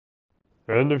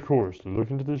And of course,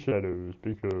 look into the shadows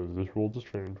because this world's a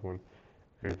strange one.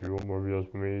 If you want more videos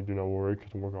from me, do not worry because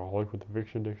I'm a workaholic with a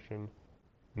fiction addiction.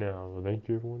 Now, thank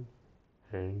you everyone,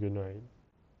 and good night.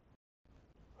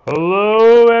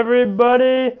 Hello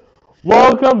everybody!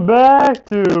 Welcome back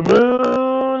to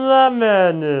Moonlight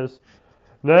Madness!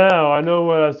 Now, I know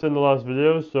what I said in the last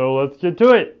video, so let's get to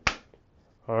it!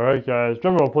 Alright guys,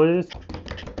 drum roll please.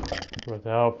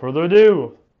 Without further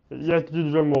ado, you have to do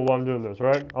the drum roll while I'm doing this,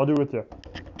 right? I'll do it with you.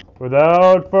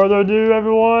 Without further ado,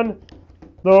 everyone,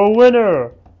 the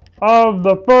winner of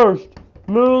the first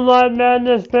Moonlight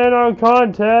Madness fan art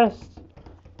contest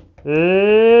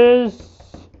is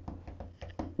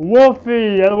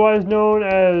Wolfie, otherwise known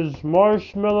as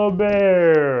Marshmallow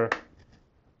Bear.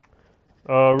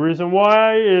 Reason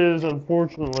why is,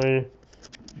 unfortunately,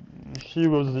 she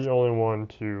was the only one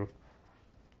to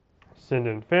send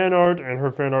in fan art, and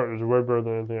her fan art is way better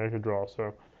than anything I could draw,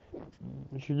 so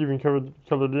she even colored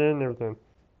it in and everything.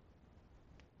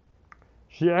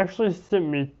 She actually sent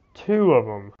me 2 of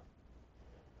them.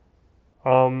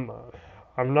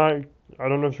 I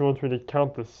don't know if she wants me to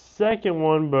count the second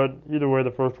one, but either way,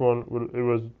 the first one, it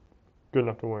was good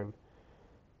enough to win.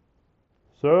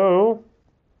 So,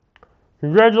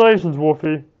 congratulations,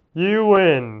 Wolfie. You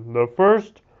win the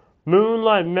first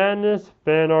Moonlight Madness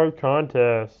fan art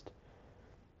contest.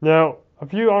 Now, a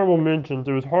few honorable mentions.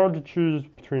 It was hard to choose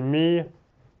between me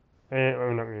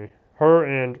and, not me, her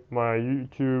and my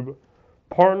YouTube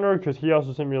partner, because he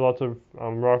also sent me lots of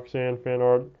Roxanne fan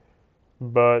art,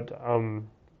 but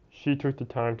she took the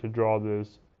time to draw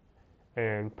this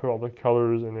and put all the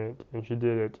colors in it, and she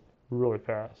did it really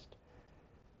fast.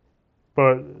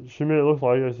 But she made it look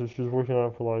like as if she was working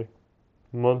on it for like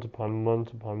months upon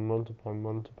months upon months upon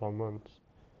months upon months.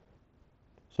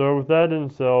 So with that in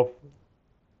itself,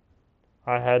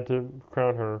 I had to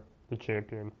crown her the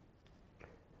champion.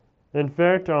 In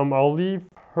fact, I'll leave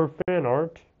her fan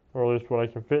art, or at least what I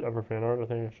can fit of her fan art. I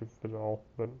think I should fit it all,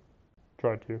 but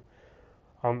try to.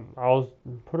 I'll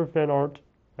put her fan art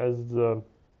as the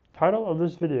title of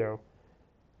this video.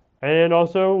 And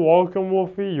also, welcome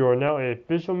Wolfie, you are now an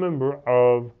official member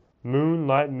of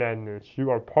Moonlight Madness. You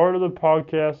are part of the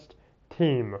podcast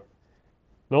team.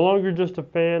 No longer just a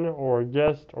fan or a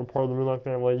guest or part of the Moonlight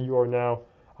family, you are now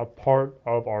a part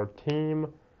of our team.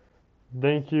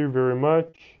 Thank you very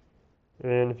much.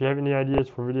 And if you have any ideas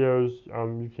for videos,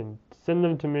 you can send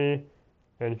them to me.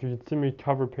 And if you could send me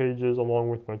cover pages along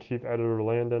with my chief editor,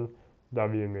 Landon,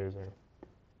 that'd be amazing.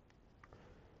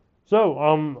 So,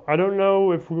 I don't know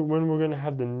when we're gonna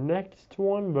have the next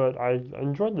one, but I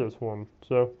enjoyed this one.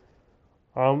 So,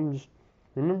 just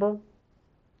remember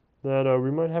that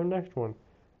we might have a next one.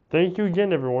 Thank you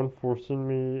again, everyone, for sending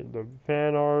me the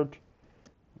fan art,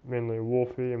 mainly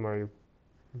Wolfie and my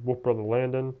wolf brother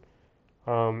Landon.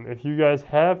 If you guys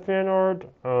have fan art,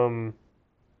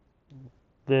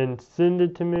 then send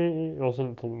it to me. I'll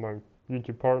send it to my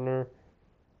YouTube partner,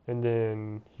 and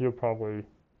then he'll probably,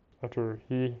 after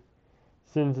he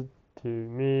sends it to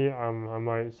me, I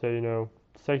might say,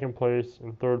 second place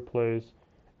and third place,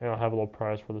 and I'll have a little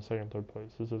prize for the second and third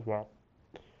places as well.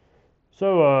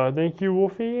 So, thank you,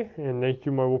 Wolfie, and thank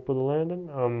you, my wolf brother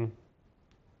Landon,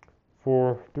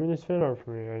 for doing this fan art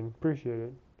for me. I appreciate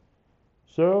it.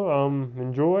 So,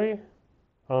 enjoy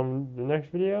the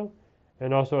next video.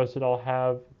 And also, I said I'll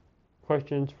have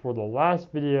questions for the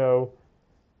last video,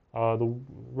 the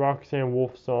Roxanne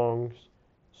Wolf songs.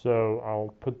 So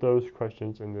I'll put those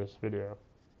questions in this video.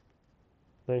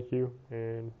 Thank you,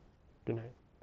 and good night.